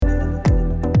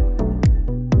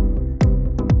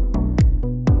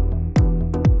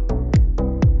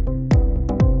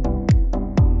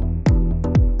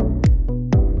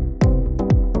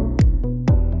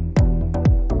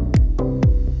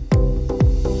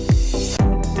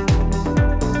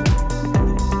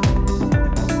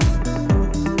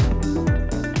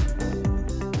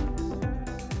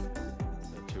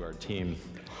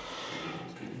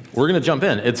We're going to jump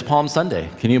in. It's Palm Sunday.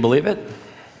 Can you believe it?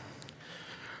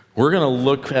 We're going to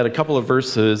look at a couple of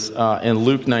verses in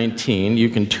Luke 19. You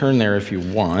can turn there if you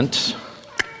want.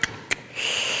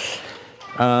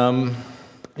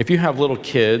 If you have little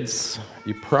kids,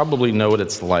 you probably know what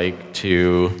it's like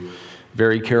to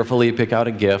very carefully pick out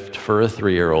a gift for a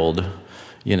 3-year-old,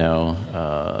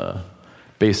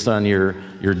 based on your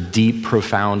deep,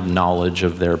 profound knowledge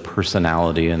of their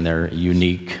personality and their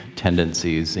unique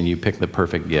tendencies, and you pick the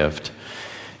perfect gift.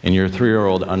 And your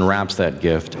 3-year-old unwraps that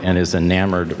gift and is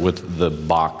enamored with the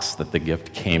box that the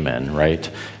gift came in, right?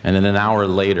 And then an hour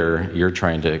later, you're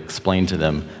trying to explain to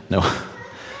them, no,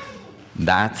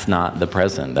 that's not the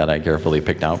present that I carefully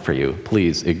picked out for you.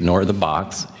 Please ignore the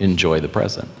box, enjoy the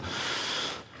present.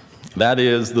 That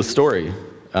is the story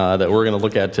that we're going to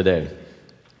look at today.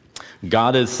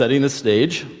 God is setting the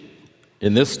stage.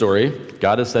 In this story,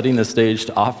 God is setting the stage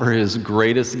to offer his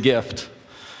greatest gift.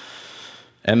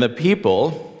 And the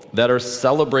people that are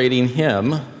celebrating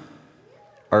him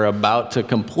are about to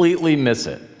completely miss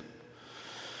it.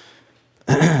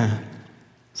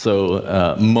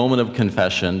 So, moment of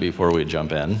confession before we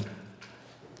jump in.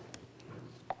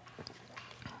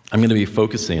 I'm going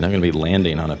to be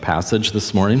landing on a passage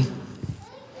this morning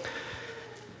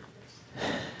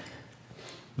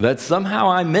that somehow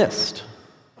I missed.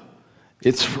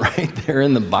 It's right there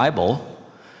in the Bible.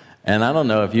 And I don't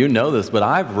know if you know this, but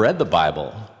I've read the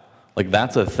Bible. Like,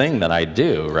 that's a thing that I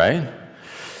do, right?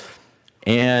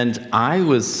 And I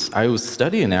was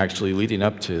studying actually leading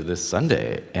up to this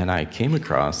Sunday, and I came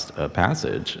across a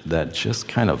passage that just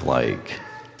kind of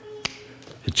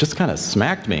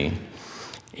smacked me.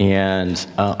 And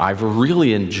I've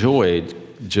really enjoyed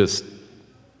just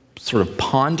sort of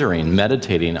pondering,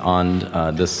 meditating on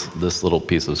this little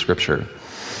piece of scripture.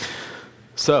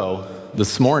 So,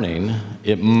 this morning,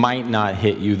 it might not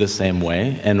hit you the same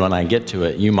way, and when I get to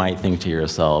it, you might think to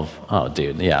yourself, oh,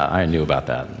 dude, yeah, I knew about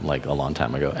that like a long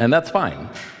time ago, and that's fine.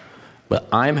 But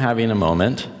I'm having a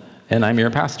moment, and I'm your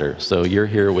pastor, so you're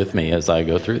here with me as I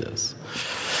go through this.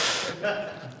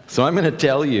 So I'm going to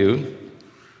tell you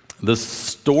the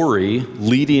story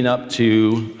leading up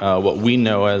to what we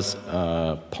know as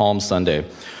Palm Sunday.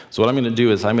 So what I'm going to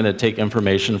do is I'm going to take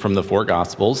information from the 4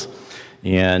 Gospels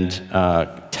and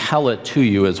tell it to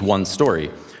you as one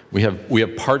story. We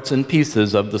have parts and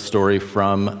pieces of the story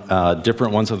from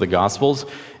different ones of the Gospels,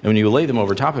 and when you lay them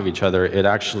over top of each other, it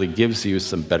actually gives you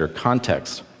some better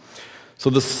context.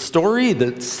 So the story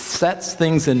that sets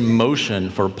things in motion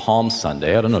for Palm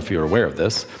Sunday, I don't know if you're aware of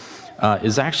this,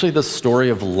 is actually the story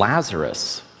of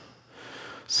Lazarus.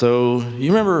 So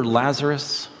you remember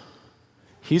Lazarus?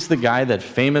 He's the guy that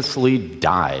famously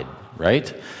died,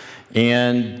 right?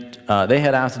 And they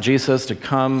had asked Jesus to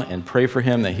come and pray for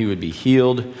him that he would be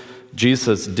healed.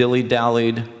 Jesus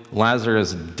dilly-dallied.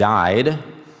 Lazarus died.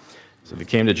 So they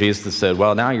came to Jesus and said,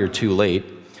 well, now you're too late.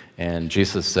 And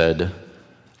Jesus said,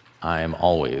 I am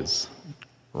always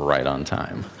right on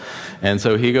time. And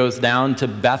so he goes down to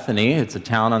Bethany. It's a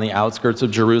town on the outskirts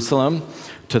of Jerusalem,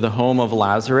 to the home of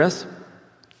Lazarus.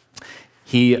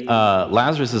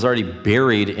 Lazarus is already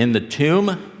buried in the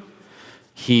tomb.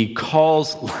 He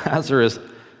calls Lazarus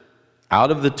out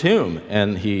of the tomb,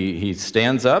 and he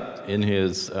stands up in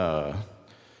his what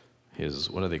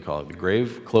do they call it, the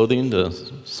grave clothing, the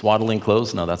swaddling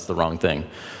clothes? No, that's the wrong thing.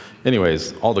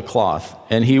 Anyways, all the cloth,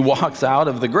 and he walks out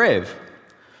of the grave.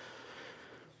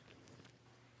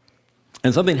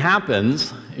 And something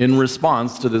happens in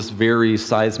response to this very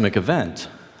seismic event.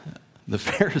 The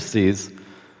Pharisees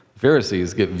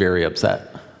get very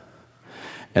upset,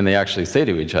 and they actually say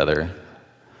to each other,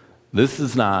 This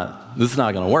is not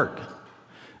going to work.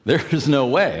 There's no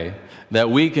way that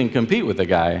we can compete with a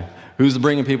guy who's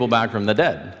bringing people back from the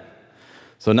dead.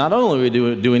 So not only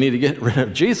do we need to get rid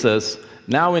of Jesus,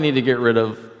 now we need to get rid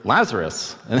of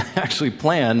Lazarus, and actually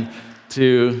plan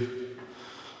to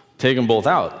take them both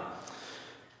out.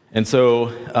 And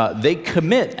so they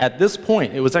commit at this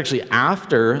point. It was actually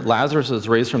after Lazarus was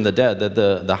raised from the dead that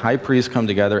the high priests come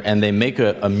together and they make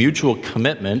a mutual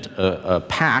commitment, a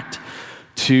pact,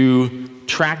 to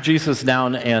track Jesus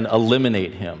down and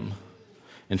eliminate him.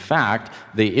 In fact,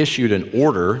 they issued an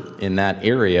order in that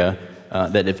area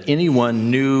that if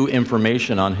anyone knew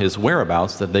information on his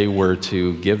whereabouts, that they were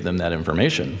to give them that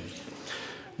information.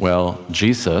 Well,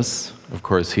 Jesus, of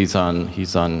course, he's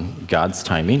on God's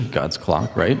timing, God's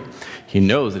clock, right? He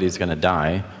knows that he's going to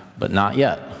die, but not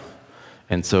yet.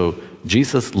 And so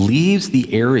Jesus leaves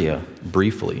the area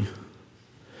briefly,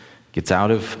 gets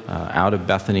out of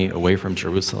Bethany, away from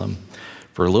Jerusalem,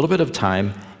 for a little bit of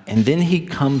time, and then he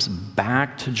comes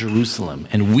back to Jerusalem.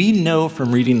 And we know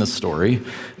from reading the story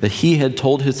that he had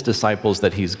told his disciples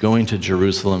that he's going to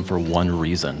Jerusalem for one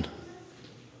reason: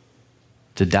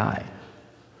 to die.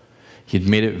 He'd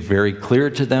made it very clear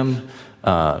to them.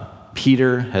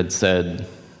 Peter had said,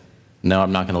 no,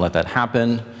 I'm not going to let that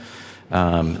happen.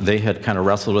 They had kind of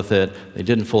wrestled with it. They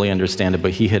didn't fully understand it,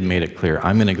 but he had made it clear,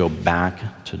 I'm going to go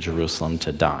back to Jerusalem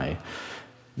to die.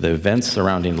 The events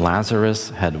surrounding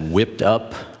Lazarus had whipped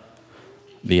up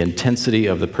the intensity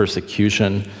of the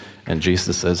persecution, and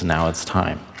Jesus says, now it's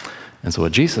time. And so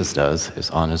what Jesus does is,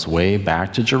 on his way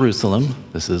back to Jerusalem,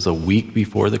 this is a week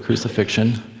before the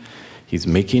crucifixion, he's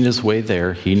making his way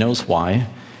there. He knows why.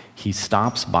 He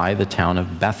stops by the town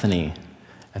of Bethany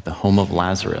at the home of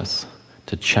Lazarus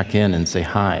to check in and say,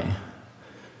 hi,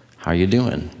 how are you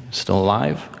doing? Still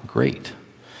alive? Great.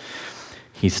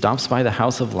 He stops by the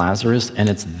house of Lazarus, and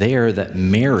it's there that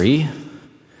Mary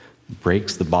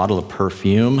breaks the bottle of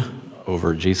perfume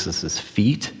over Jesus'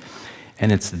 feet.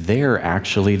 And it's there,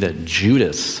 actually, that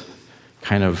Judas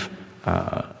kind of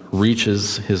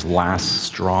reaches his last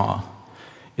straw.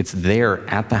 It's there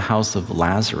at the house of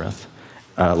Lazarus,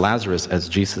 as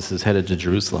Jesus is headed to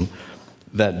Jerusalem,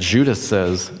 that Judas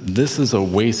says, this is a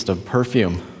waste of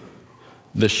perfume.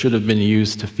 This should have been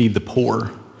used to feed the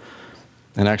poor.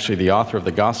 And actually, the author of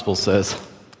the gospel says,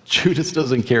 Judas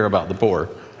doesn't care about the poor.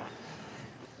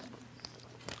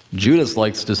 Judas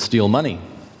likes to steal money.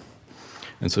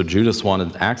 And so Judas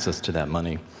wanted access to that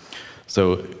money.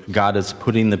 So God is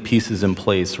putting the pieces in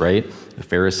place, right? The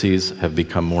Pharisees have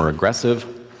become more aggressive.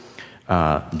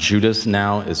 Judas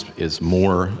now is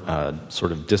more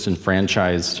sort of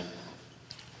disenfranchised,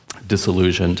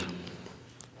 disillusioned.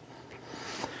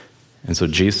 And so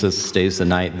Jesus stays the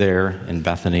night there in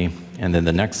Bethany, and then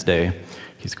the next day,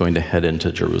 he's going to head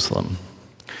into Jerusalem.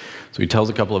 So he tells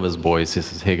a couple of his boys, he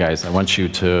says, hey guys, I want you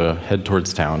to head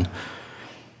towards town,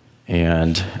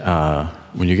 and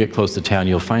when you get close to town,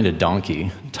 you'll find a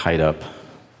donkey tied up,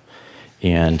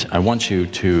 and I want you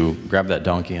to grab that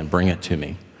donkey and bring it to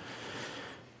me.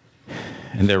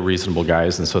 And they're reasonable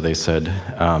guys, and so they said,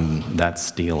 that's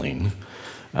stealing.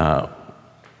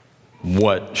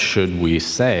 What should we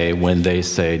say when they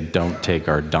say, don't take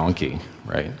our donkey,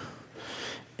 right?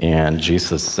 And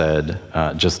Jesus said,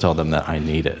 just tell them that I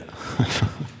need it.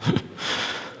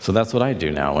 So that's what I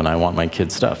do now when I want my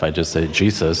kid's stuff. I just say,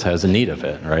 Jesus has a need of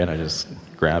it, right? I just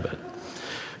grab it.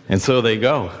 And so they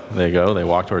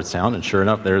walk towards town, and sure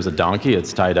enough, there's a donkey,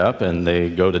 it's tied up, and they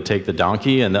go to take the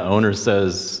donkey, and the owner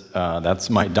says,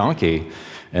 that's my donkey.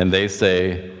 And they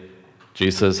say,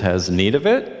 Jesus has need of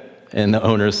it? And the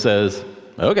owner says,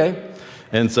 okay.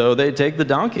 And so they take the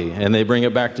donkey and they bring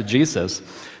it back to Jesus.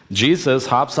 Jesus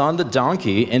hops on the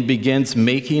donkey and begins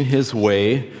making his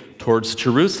way towards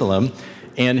Jerusalem.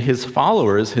 And his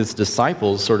followers, his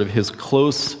disciples, sort of his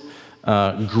close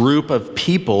group of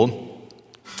people,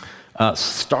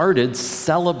 started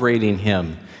celebrating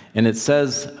him. And it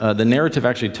says, the narrative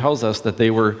actually tells us that they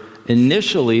were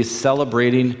initially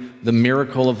celebrating the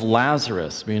miracle of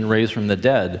Lazarus being raised from the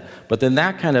dead, but then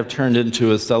that kind of turned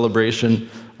into a celebration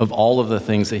of all of the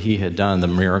things that he had done, the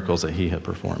miracles that he had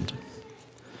performed.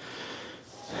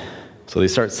 So they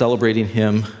start celebrating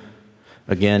him.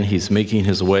 Again, he's making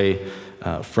his way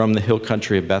from the hill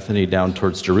country of Bethany down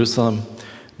towards Jerusalem.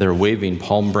 They're waving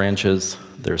palm branches.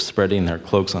 They're spreading their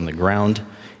cloaks on the ground.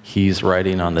 He's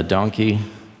riding on the donkey,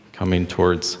 coming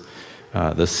towards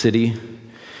the city.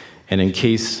 And in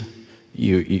case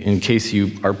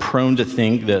you are prone to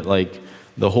think that like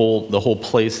the whole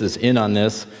place is in on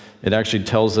this, it actually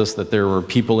tells us that there were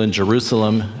people in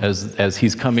Jerusalem as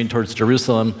he's coming towards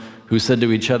Jerusalem who said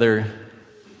to each other,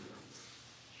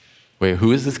 wait,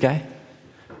 who is this guy?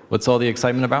 What's all the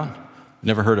excitement about?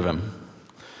 Never heard of him.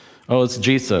 Oh, it's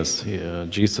Jesus. Yeah,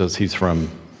 Jesus, he's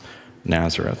from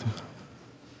Nazareth.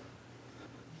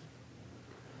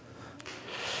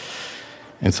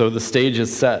 And so the stage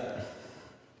is set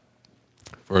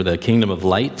for the kingdom of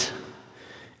light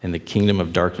and the kingdom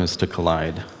of darkness to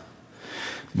collide.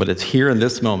 But it's here in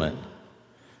this moment,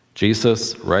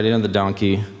 Jesus riding on the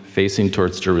donkey, facing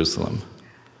towards Jerusalem.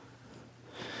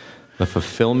 The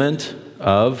fulfillment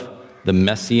of the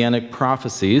messianic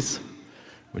prophecies,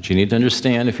 which you need to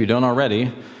understand if you don't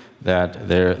already, that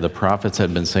the prophets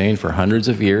had been saying for hundreds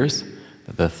of years,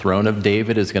 that the throne of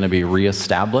David is going to be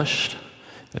reestablished,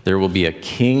 that there will be a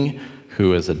king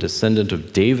who is a descendant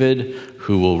of David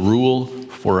who will rule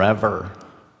forever,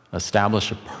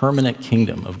 establish a permanent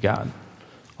kingdom of God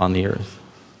on the earth.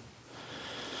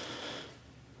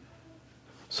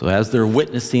 So as they're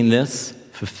witnessing this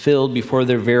fulfilled before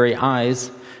their very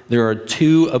eyes, there are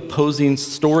two opposing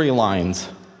storylines.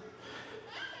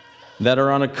 that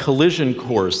are on a collision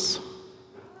course.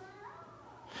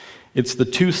 It's the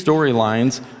two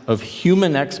storylines of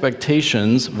human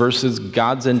expectations versus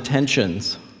God's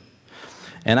intentions.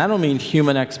 And I don't mean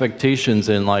human expectations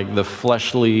in like the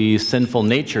fleshly, sinful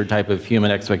nature type of human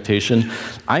expectation.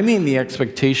 I mean the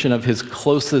expectation of his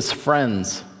closest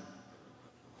friends.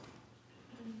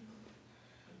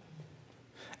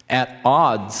 At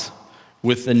odds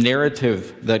with the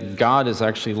narrative that God is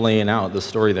actually laying out, the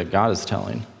story that God is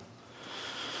telling.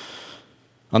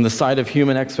 On the side of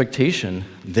human expectation,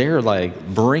 they're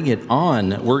like, bring it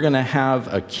on. We're going to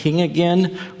have a king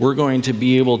again. We're going to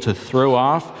be able to throw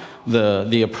off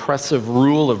the oppressive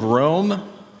rule of Rome.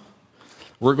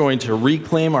 We're going to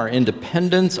reclaim our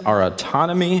independence, our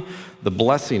autonomy, the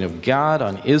blessing of God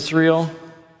on Israel.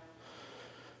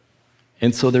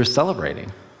 And so they're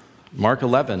celebrating. Mark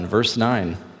 11, verse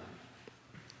 9.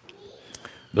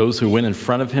 Those who went in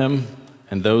front of him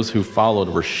and those who followed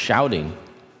were shouting,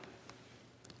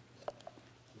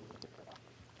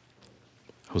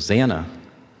 Hosanna!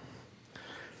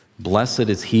 Blessed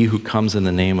is he who comes in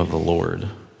the name of the Lord.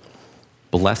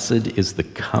 Blessed is the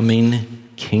coming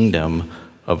kingdom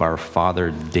of our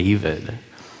father David.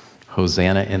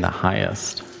 Hosanna in the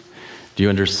highest. Do you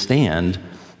understand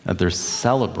that they're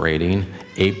celebrating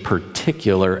a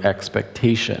particular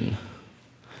expectation?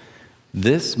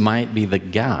 This might be the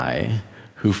guy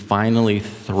who finally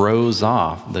throws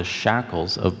off the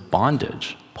shackles of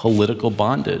bondage, political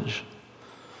bondage.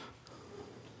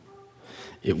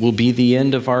 It will be the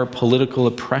end of our political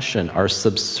oppression, our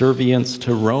subservience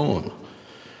to Rome.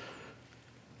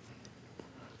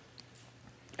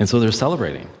 And so they're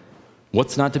celebrating.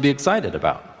 What's not to be excited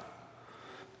about?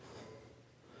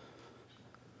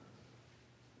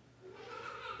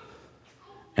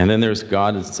 And then there's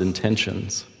God's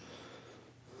intentions.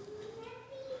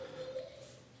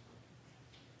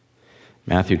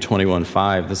 Matthew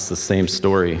 21:5, this is the same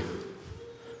story.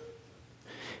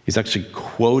 He's actually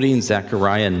quoting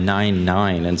Zechariah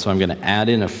 9:9, and so I'm going to add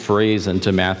in a phrase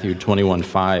into Matthew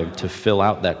 21:5 to fill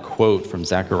out that quote from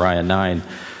Zechariah 9.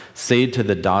 Say to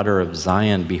the daughter of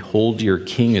Zion, behold, your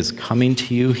king is coming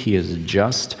to you. He is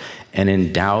just and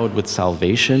endowed with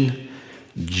salvation,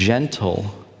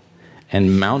 gentle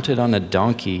and mounted on a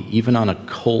donkey, even on a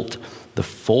colt, the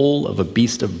foal of a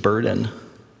beast of burden.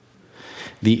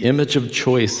 The image of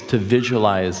choice to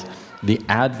visualize the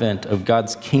advent of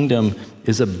God's kingdom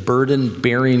is a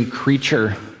burden-bearing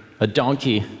creature, a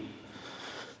donkey.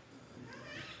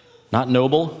 Not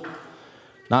noble,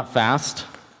 not fast,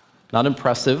 not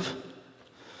impressive,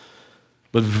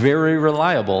 but very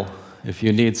reliable if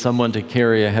you need someone to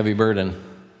carry a heavy burden.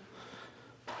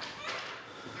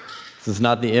 This is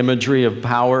not the imagery of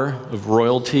power, of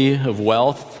royalty, of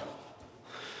wealth,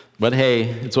 but hey,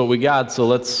 it's what we got, so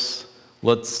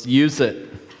let's use it.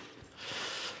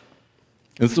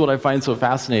 This is what I find so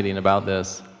fascinating about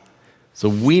this. So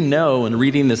we know in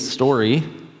reading this story,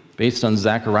 based on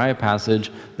Zechariah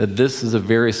passage, that this is a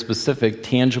very specific,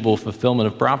 tangible fulfillment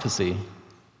of prophecy.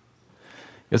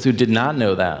 Guess who did not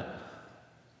know that?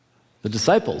 The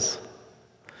disciples.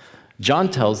 John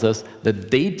tells us that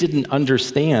they didn't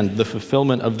understand the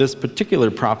fulfillment of this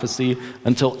particular prophecy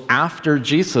until after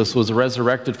Jesus was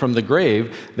resurrected from the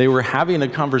grave. They were having a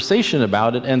conversation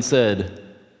about it and said,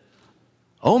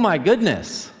 oh my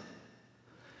goodness,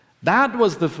 that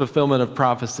was the fulfillment of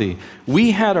prophecy. We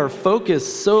had our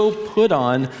focus so put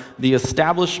on the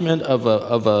establishment of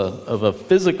a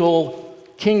physical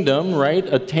kingdom, right?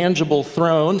 A tangible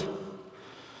throne,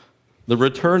 the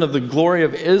return of the glory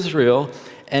of Israel,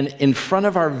 and in front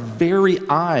of our very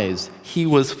eyes, he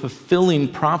was fulfilling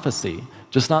prophecy,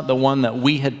 just not the one that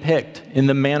we had picked in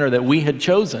the manner that we had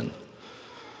chosen.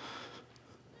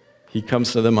 He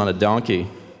comes to them on a donkey.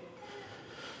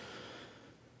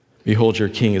 Behold, your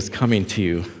king is coming to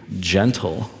you,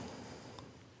 gentle,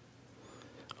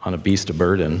 on a beast of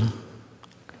burden.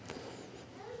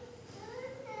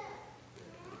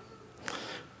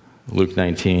 Luke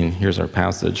 19, here's our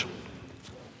passage.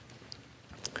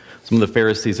 Some of the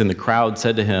Pharisees in the crowd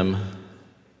said to him,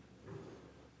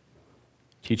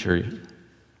 Teacher,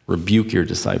 rebuke your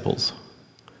disciples.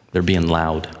 They're being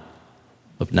loud,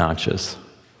 obnoxious.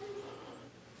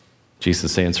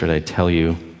 Jesus answered, I tell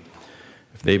you,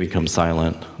 if they become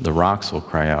silent, the rocks will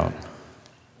cry out.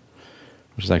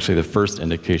 Which is actually the first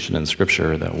indication in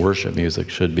Scripture that worship music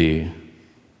should be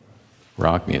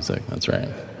rock music. That's right.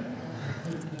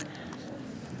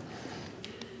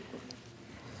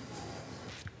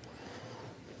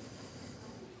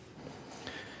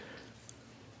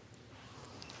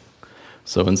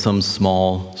 So in some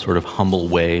small, sort of humble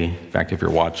way, in fact, if you're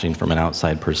watching from an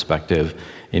outside perspective,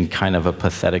 in kind of a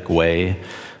pathetic way,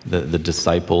 The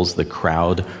disciples, the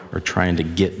crowd, are trying to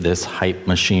get this hype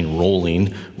machine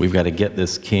rolling. We've got to get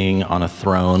this king on a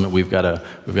throne. We've got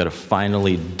to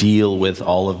finally deal with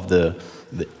all of the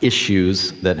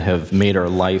issues that have made our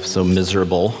life so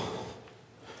miserable.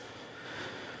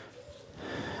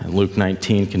 And Luke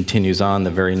 19 continues on,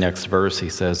 the very next verse. He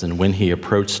says, and when he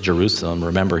approached Jerusalem,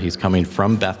 remember, he's coming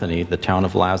from Bethany, the town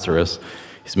of Lazarus.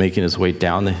 He's making his way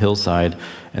down the hillside,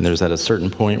 and there's at a certain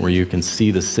point where you can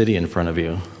see the city in front of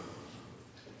you.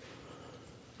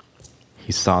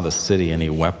 He saw the city and he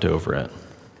wept over it.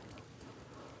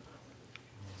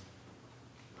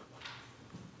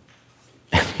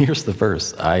 And here's the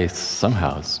verse I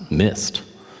somehow missed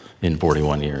in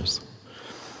 41 years.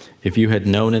 If you had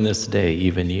known in this day,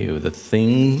 even you, the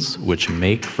things which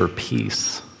make for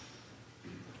peace,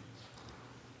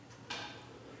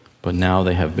 but now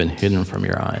they have been hidden from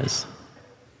your eyes.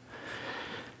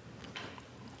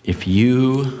 If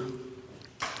you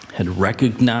had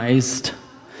recognized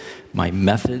my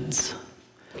methods,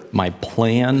 my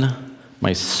plan,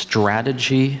 my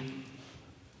strategy,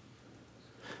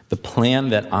 the plan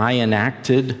that I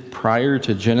enacted prior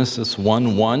to Genesis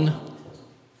 1:1,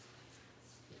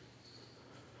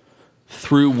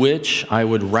 through which I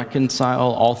would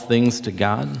reconcile all things to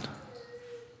God,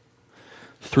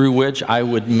 through which I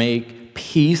would make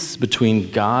peace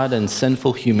between God and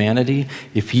sinful humanity,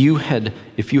 if you had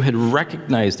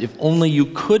recognized, if only you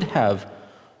could have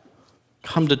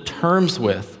come to terms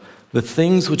with the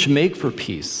things which make for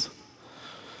peace,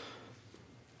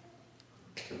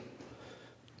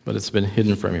 but it's been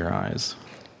hidden from your eyes.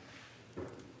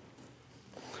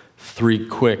 3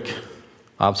 quick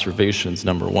observations.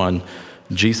 Number 1,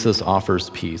 Jesus offers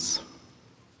peace.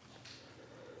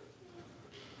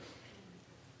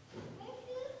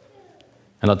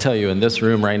 And I'll tell you, in this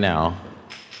room right now,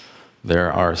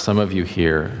 there are some of you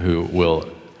here who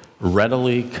will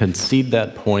readily concede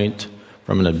that point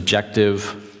from an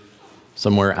objective,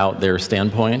 somewhere out there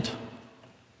standpoint.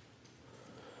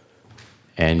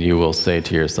 And you will say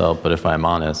to yourself, but if I'm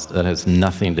honest, that has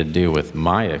nothing to do with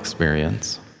my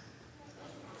experience.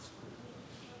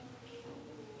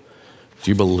 Do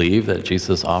you believe that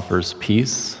Jesus offers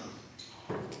peace?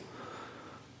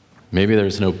 Maybe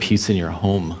there's no peace in your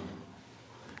home.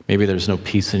 Maybe there's no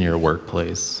peace in your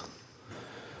workplace.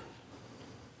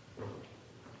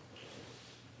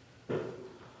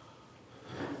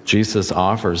 Jesus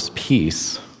offers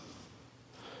peace.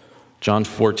 John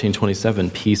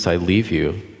 14:27, peace I leave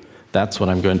you. That's what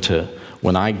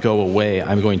when I go away,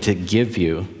 I'm going to give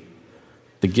you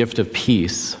the gift of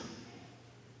peace.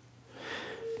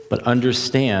 But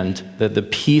understand that the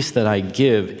peace that I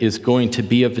give is going to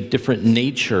be of a different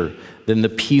nature than the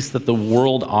peace that the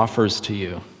world offers to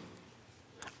you.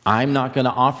 I'm not going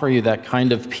to offer you that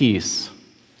kind of peace.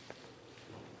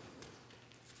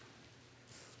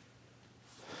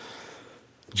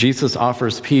 Jesus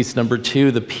offers peace. Number 2,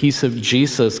 the peace of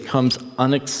Jesus comes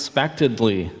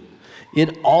unexpectedly.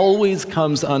 It always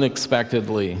comes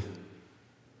unexpectedly.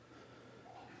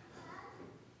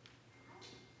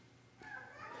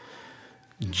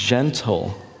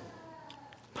 Gentle,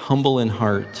 humble in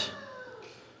heart,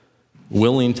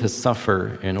 willing to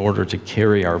suffer in order to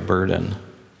carry our burden.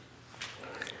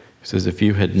 He says, if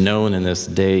you had known in this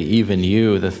day, even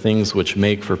you, the things which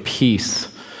make for peace,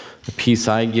 the peace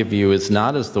I give you is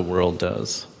not as the world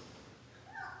does.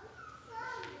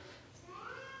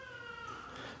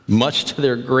 Much to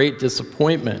their great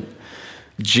disappointment,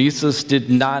 Jesus did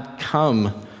not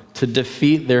come to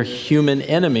defeat their human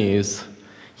enemies.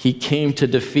 He came to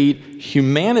defeat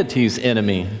humanity's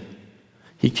enemy.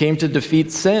 He came to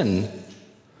defeat sin.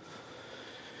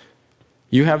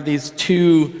 You have these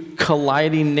 2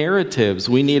 colliding narratives.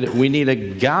 We need a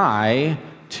guy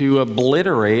to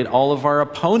obliterate all of our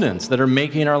opponents that are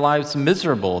making our lives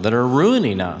miserable, that are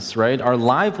ruining us, right? Our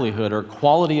livelihood, our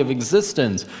quality of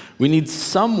existence. We need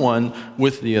someone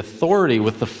with the authority,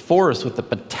 with the force, with the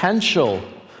potential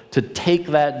to take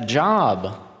that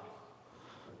job.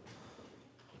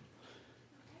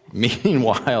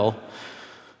 Meanwhile,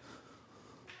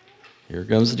 here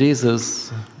comes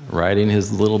Jesus riding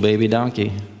his little baby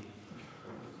donkey.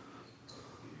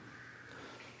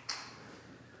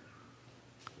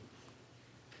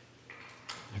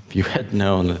 If you had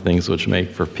known the things which make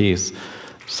for peace,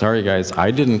 sorry guys,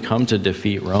 I didn't come to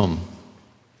defeat Rome.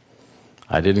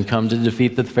 I didn't come to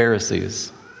defeat the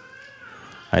Pharisees.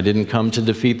 I didn't come to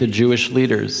defeat the Jewish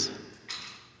leaders.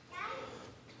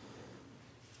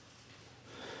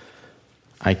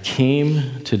 I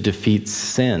came to defeat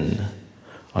sin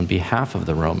on behalf of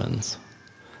the Romans,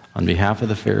 on behalf of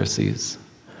the Pharisees,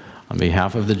 on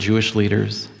behalf of the Jewish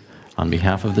leaders, on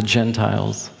behalf of the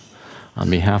Gentiles, on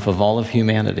behalf of all of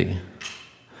humanity.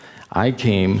 I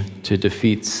came to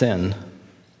defeat sin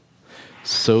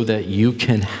so that you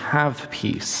can have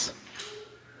peace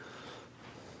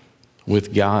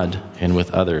with God and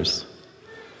with others.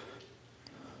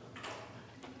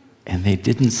 And they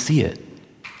didn't see it.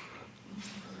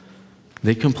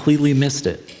 They completely missed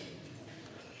it.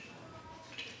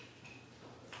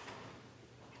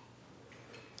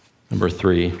 Number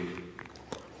 3,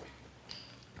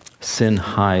 sin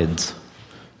hides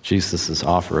Jesus'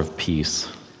 offer of peace.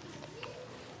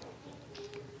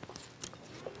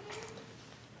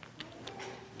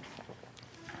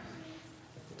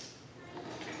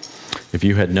 If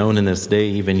you had known in this day,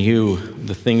 even you,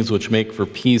 the things which make for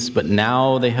peace, but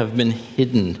now they have been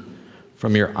hidden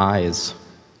from your eyes.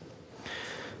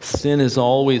 Sin is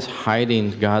always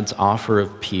hiding God's offer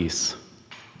of peace.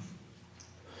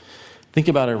 Think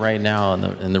about it right now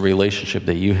in the relationship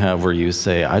that you have where you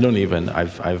say,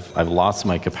 I've lost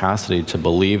my capacity to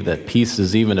believe that peace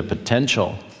is even a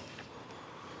potential.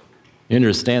 You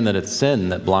understand that it's sin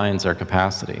that blinds our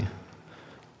capacity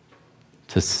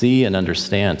to see and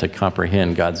understand, to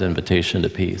comprehend God's invitation to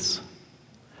peace.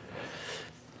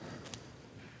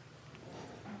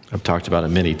 I've talked about it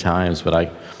many times, but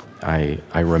I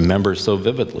remember so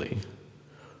vividly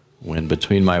when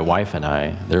between my wife and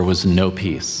I, there was no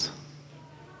peace.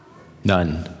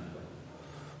 None.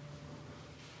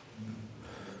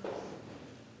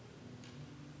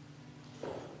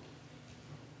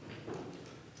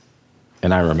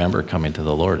 And I remember coming to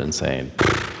the Lord and saying,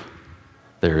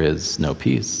 there is no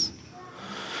peace.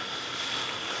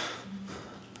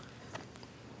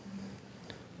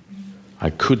 I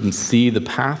couldn't see the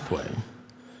pathway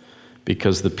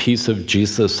because the peace of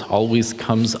Jesus always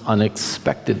comes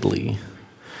unexpectedly.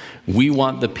 We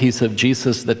want the peace of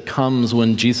Jesus that comes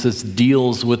when Jesus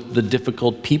deals with the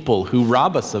difficult people who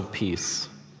rob us of peace.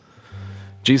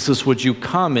 Jesus, would you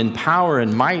come in power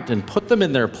and might and put them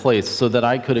in their place so that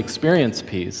I could experience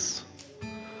peace?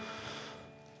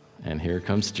 And here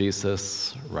comes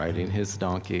Jesus riding his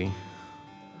donkey,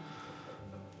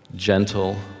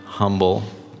 gentle, humble,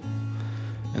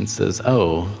 and says,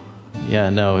 oh, yeah,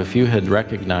 no, if you had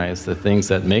recognized the things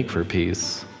that make for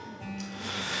peace,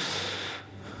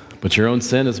 but your own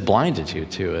sin has blinded you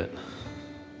to it.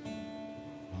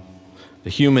 The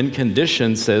human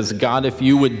condition says, God, if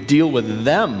you would deal with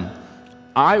them,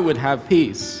 I would have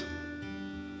peace.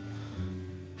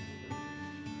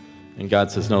 And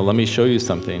God says, no, let me show you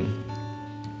something.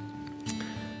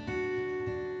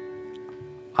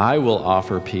 I will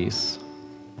offer peace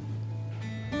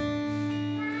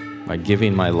by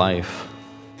giving my life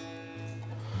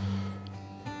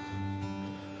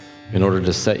in order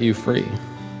to set you free,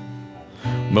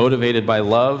 motivated by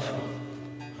love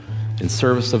in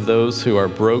service of those who are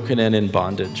broken and in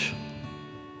bondage.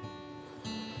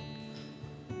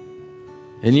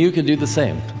 And you could do the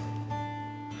same.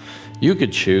 You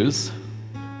could choose,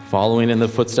 following in the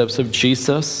footsteps of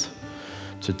Jesus,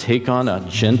 to take on a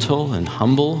gentle and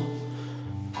humble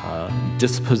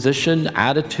disposition,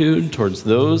 attitude towards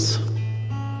those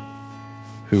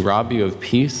who rob you of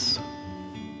peace,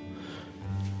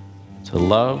 to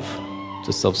love,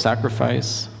 to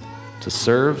self-sacrifice, to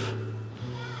serve.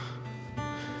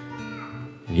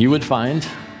 You would find,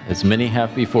 as many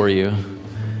have before you,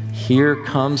 here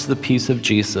comes the peace of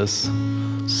Jesus,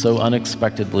 so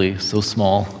unexpectedly, so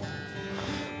small,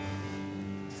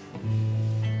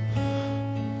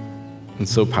 and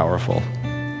so powerful.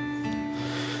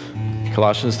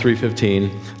 Colossians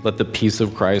 3:15, let the peace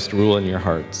of Christ rule in your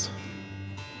hearts.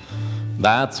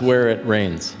 That's where it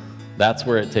reigns. That's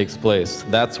where it takes place.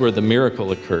 That's where the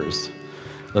miracle occurs.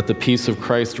 Let the peace of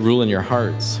Christ rule in your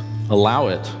hearts. Allow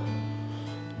it.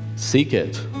 Seek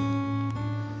it.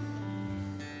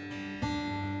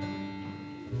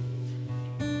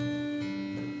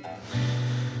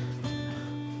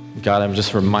 God, I'm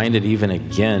just reminded even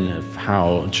again of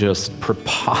how just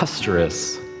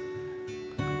preposterous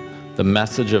the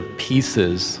message of peace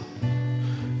is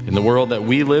in the world that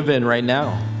we live in right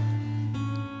now.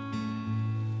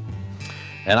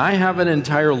 And I have an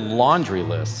entire laundry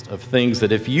list of things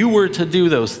that if you were to do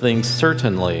those things,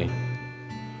 certainly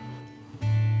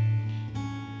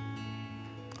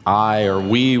I or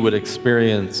we would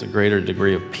experience a greater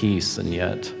degree of peace. And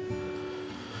yet,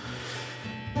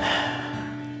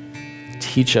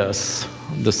 teach us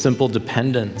the simple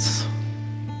dependence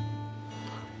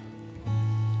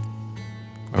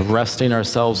of resting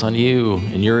ourselves on you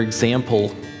and your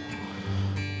example.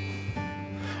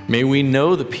 May we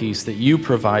know the peace that you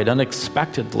provide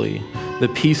unexpectedly, the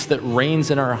peace that reigns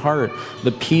in our heart,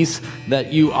 the peace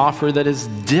that you offer that is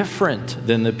different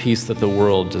than the peace that the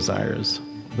world desires,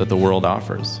 that the world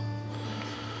offers.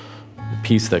 The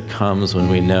peace that comes when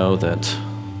we know that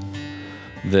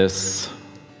this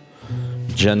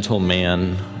gentle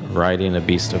man riding a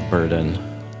beast of burden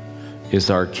is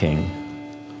our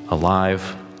King,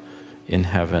 alive in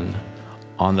heaven,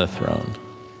 on the throne,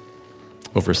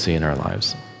 overseeing our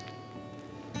lives.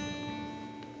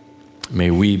 May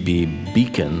we be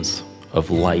beacons of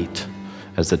light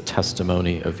as a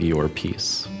testimony of your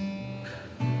peace.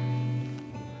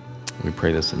 We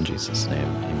pray this in Jesus' name.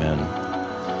 Amen.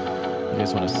 You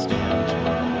guys want to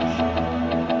stand?